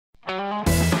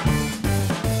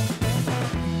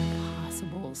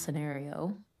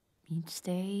scenario, you'd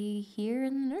stay here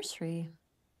in the nursery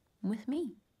with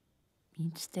me.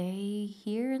 You'd stay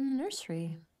here in the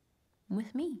nursery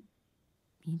with me.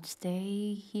 You'd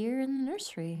stay here in the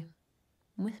nursery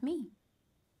with me.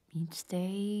 You'd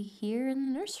stay here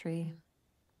in the nursery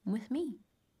with me.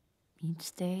 You'd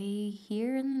stay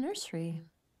here in the nursery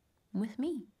with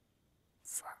me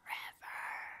forever.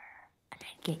 And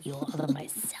I'd get you all to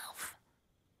myself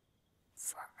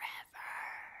forever.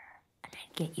 And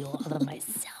I'd get you all to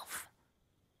myself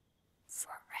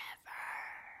forever.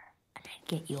 And I'd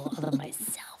get you all to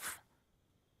myself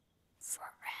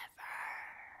forever.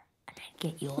 And I'd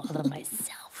get you all to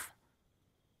myself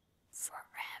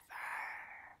forever.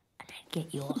 And I'd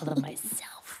get you all to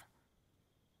myself.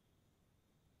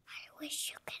 I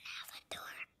wish you can have a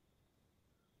door.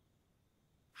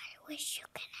 I wish you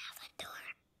can have a door.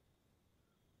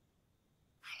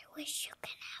 I wish you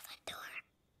can have a door.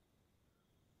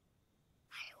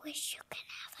 I wish you can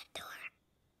have a door.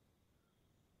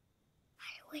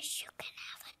 I wish you can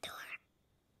have a door.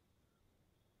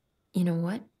 You know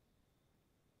what?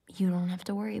 You don't have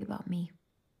to worry about me.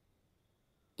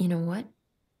 You know what?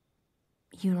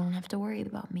 You don't have to worry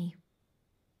about me.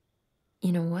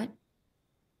 You know what?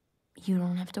 You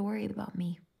don't have to worry about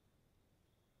me.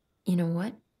 You know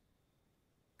what?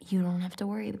 You don't have to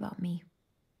worry about me.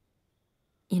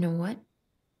 You know what?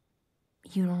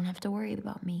 You don't have to worry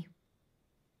about me.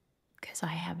 'Cause I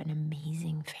have an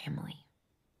amazing family.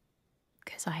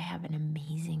 'Cause I have an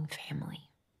amazing family.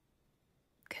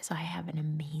 'Cause I have an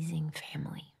amazing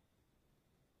family.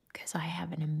 'Cause I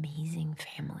have an amazing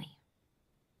family.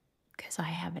 'Cause I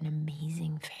have an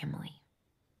amazing family.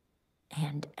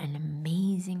 And an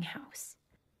amazing house.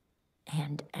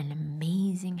 And an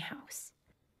amazing house.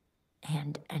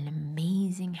 And an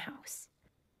amazing house.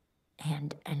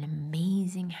 And an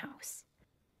amazing house.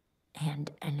 And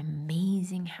an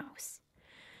amazing house.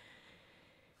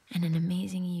 And an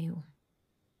amazing you.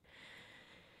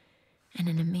 And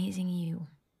an amazing you.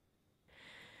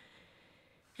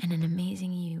 And an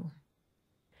amazing you.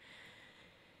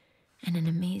 And an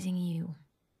amazing you.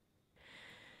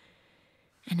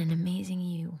 And an amazing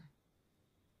you.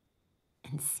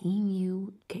 And seeing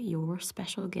you get your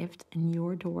special gift in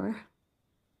your door.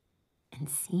 And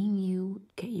seeing you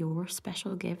get your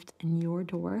special gift in your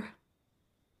door.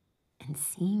 And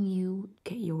seeing you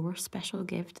get your special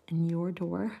gift in your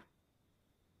door.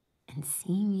 And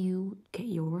seeing you get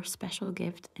your special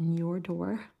gift in your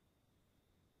door.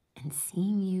 And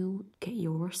seeing you get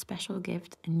your special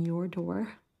gift in your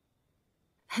door.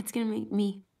 That's gonna make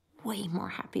me way more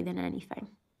happy than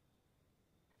anything.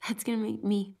 That's gonna make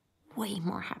me way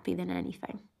more happy than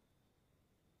anything.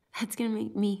 That's gonna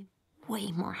make me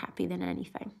way more happy than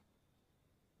anything.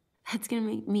 That's gonna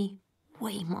make me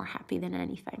way more happy than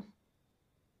anything.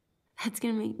 That's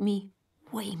gonna make me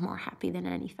way more happy than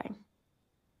anything.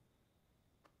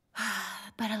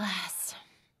 But alas,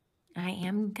 I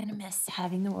am gonna miss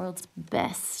having the world's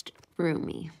best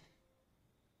roomie.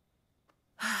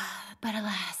 But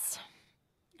alas,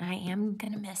 I am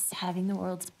gonna miss having the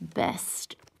world's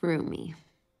best roomie.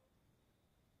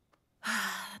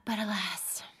 But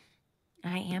alas,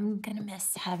 I am gonna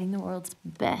miss having the world's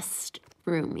best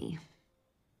roomie.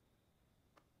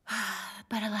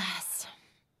 But alas,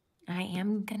 I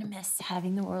am gonna miss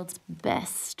having the world's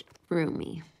best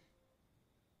roomie.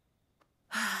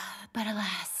 But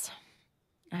alas,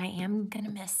 I am gonna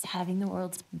miss having the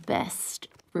world's best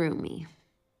roomie.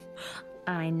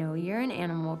 I know you're an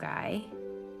animal guy.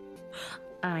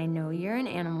 I know you're an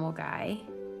animal guy.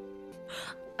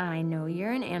 I know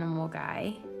you're an animal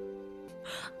guy.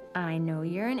 I know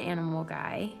you're an animal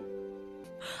guy.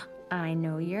 I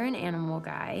know you're an animal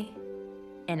guy.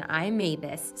 And I made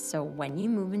this so when you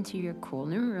move into your cool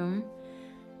new room,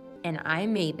 and I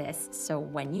made this so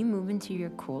when you move into your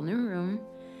cool new room,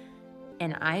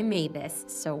 and I made this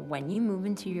so when you move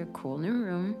into your cool new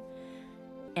room,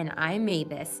 and I made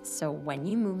this so when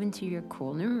you move into your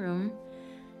cool new room,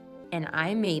 and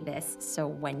I made this so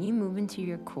when you move into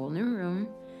your cool new room,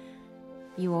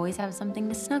 you always have something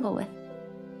to snuggle with.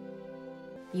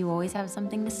 You always have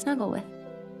something to snuggle with.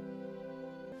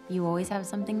 You always have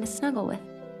something to snuggle with.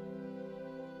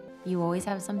 You always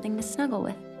have something to snuggle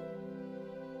with.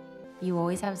 You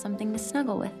always have something to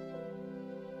snuggle with.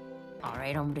 All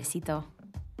right, hombrecito,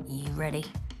 you ready?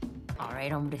 All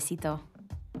right, hombrecito,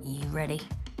 you ready?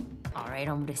 All right,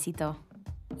 hombrecito,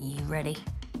 you ready?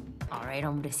 All right,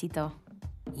 hombrecito,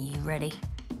 you ready?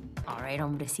 All right,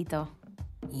 hombrecito,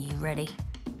 you ready?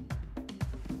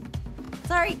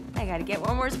 Sorry, I gotta get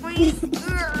one more squeeze.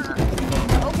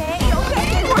 Okay, we're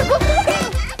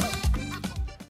good.